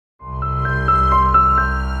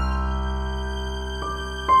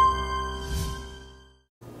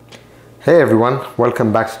Hey everyone,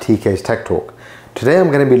 welcome back to TK's Tech Talk. Today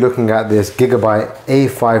I'm going to be looking at this Gigabyte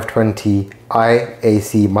A520i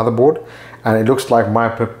AC motherboard, and it looks like my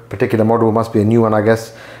particular model must be a new one, I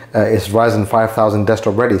guess. It's Ryzen 5000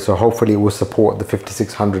 desktop ready, so hopefully it will support the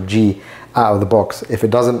 5600G out of the box. If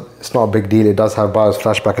it doesn't, it's not a big deal. It does have BIOS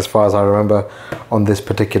flashback as far as I remember on this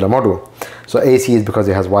particular model. So AC is because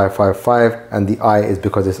it has Wi-Fi 5 and the I is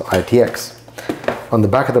because it's ITX. On the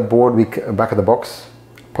back of the board, back of the box,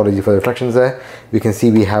 apologies for the reflections there, we can see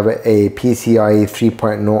we have a PCIe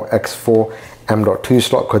 3.0 X4 M.2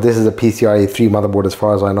 slot, because this is a PCIe 3 motherboard as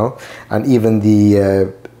far as I know, and even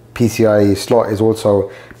the PCIe slot is also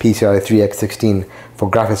PCIe 3 X16 for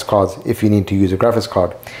graphics cards if you need to use a graphics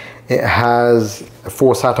card. It has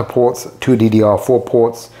 4 SATA ports, 2 DDR4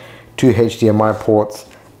 ports, 2 HDMI ports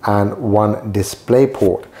and 1 display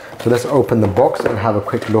port. So let's open the box and have a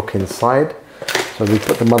quick look inside. So we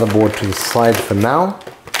put the motherboard to the side for now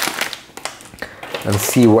and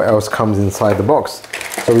see what else comes inside the box.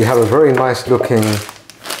 So we have a very nice looking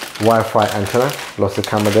Wi-Fi antenna. Lost the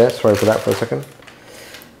camera there, sorry for that for a second.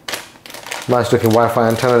 Nice looking Wi-Fi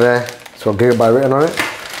antenna there. It's got Gigabyte written on it.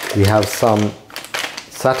 We have some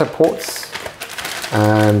SATA ports,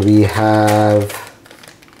 and we have,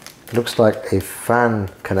 looks like a fan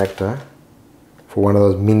connector for one of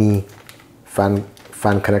those mini fan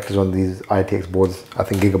connectors on these ITX boards. I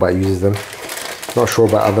think Gigabyte uses them. Not sure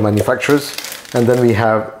about other manufacturers. And then we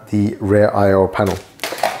have the rear I/O panel.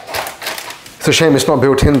 It's a shame it's not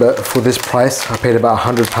built in, but for this price, I paid about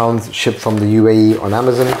 £100 shipped from the UAE on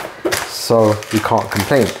Amazon, so we can't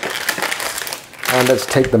complain. And let's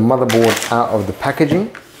take the motherboard out of the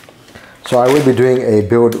packaging. So I will be doing a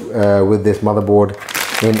build with this motherboard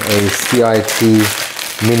in a CIT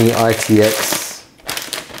mini ITX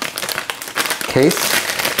case.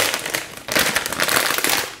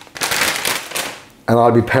 And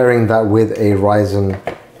I'll be pairing that with a Ryzen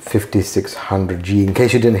 5600G. In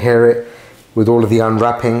case you didn't hear it, with all of the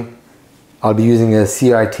unwrapping, I'll be using a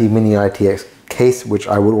CIT mini ITX case, which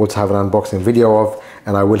I will also have an unboxing video of,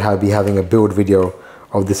 and I will be having a build video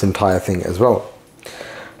of this entire thing as well.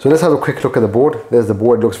 So let's have a quick look at the board. There's the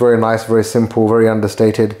board. It looks very nice, very simple, very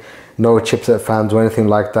understated. No chipset fans or anything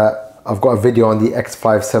like that. I've got a video on the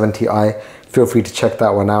X520i. Feel free to check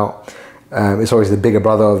that one out. It's always the bigger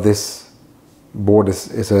brother of this board.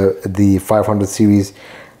 Is the 500 series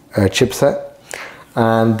chipset.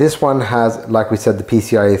 And this one has, like we said, the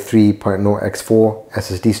PCIe 3.0 X4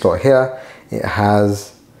 SSD slot here. It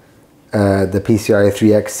has the PCIe 3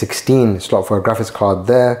 X16 slot for a graphics card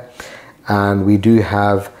there. And we do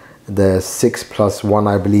have the 6+1,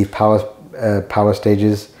 I believe, power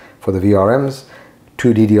stages for the VRMs,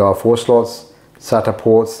 2 DDR4 slots, SATA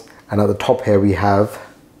ports, and at the top here we have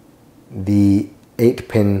the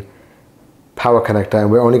 8-pin power connector,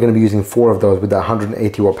 and we're only going to be using 4 of those with the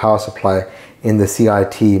 180 watt power supply in the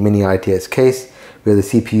CIT mini ITX case. We have the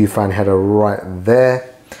CPU fan header right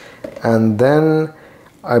there, and then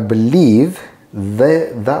I believe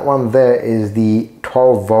that one there is the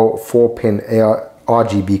 12 volt 4-pin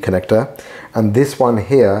RGB connector, and this one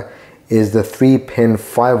here is the 3-pin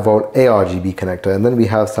 5 volt ARGB connector. And then we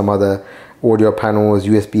have some other audio panels,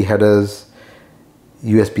 USB headers,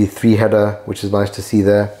 USB 3 header, which is nice to see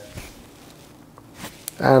there,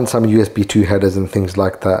 and some USB 2 headers and things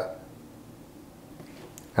like that,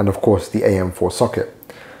 and of course the AM4 socket.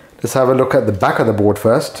 Let's have a look at the back of the board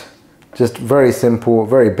first. Just very simple,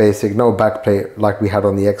 very basic, no backplate like we had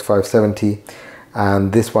on the X570,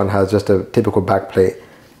 and this one has just a typical backplate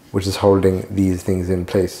which is holding these things in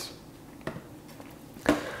place.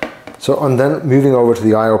 So, and then moving over to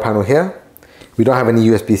the I/O panel here, we don't have any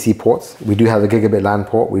USB-C ports. We do have a Gigabit LAN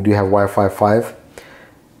port, we do have Wi-Fi 5,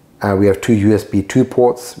 and we have 2 USB 2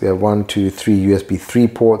 ports, we have 1, 2, 3 USB 3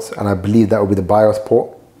 ports, and I believe that will be the BIOS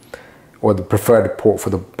port, or the preferred port for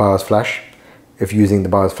the BIOS flash, if using the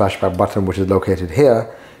BIOS flashback button, which is located here,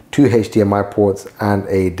 2 HDMI ports and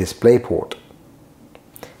a display port.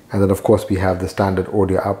 And then of course we have the standard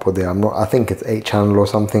audio output there. I think it's 8 channel or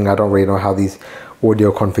something. I don't really know how these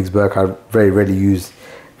audio configs work. I very rarely use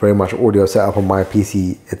very much audio setup on my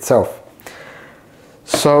PC itself.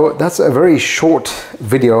 So that's a very short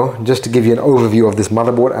video just to give you an overview of this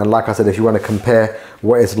motherboard. And like I said, if you want to compare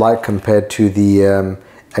what it's like compared to the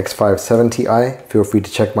X570i, feel free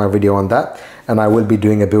to check my video on that. And I will be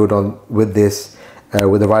doing a build with this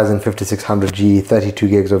with the Ryzen 5600G, 32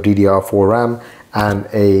 gigs of DDR4 RAM, and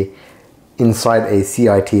inside a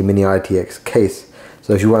CIT mini ITX case.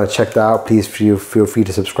 So if you want to check that out, please feel free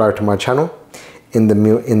to subscribe to my channel. In the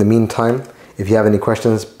meantime, if you have any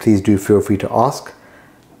questions, please do feel free to ask.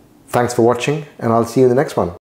 Thanks for watching, and I'll see you in the next one.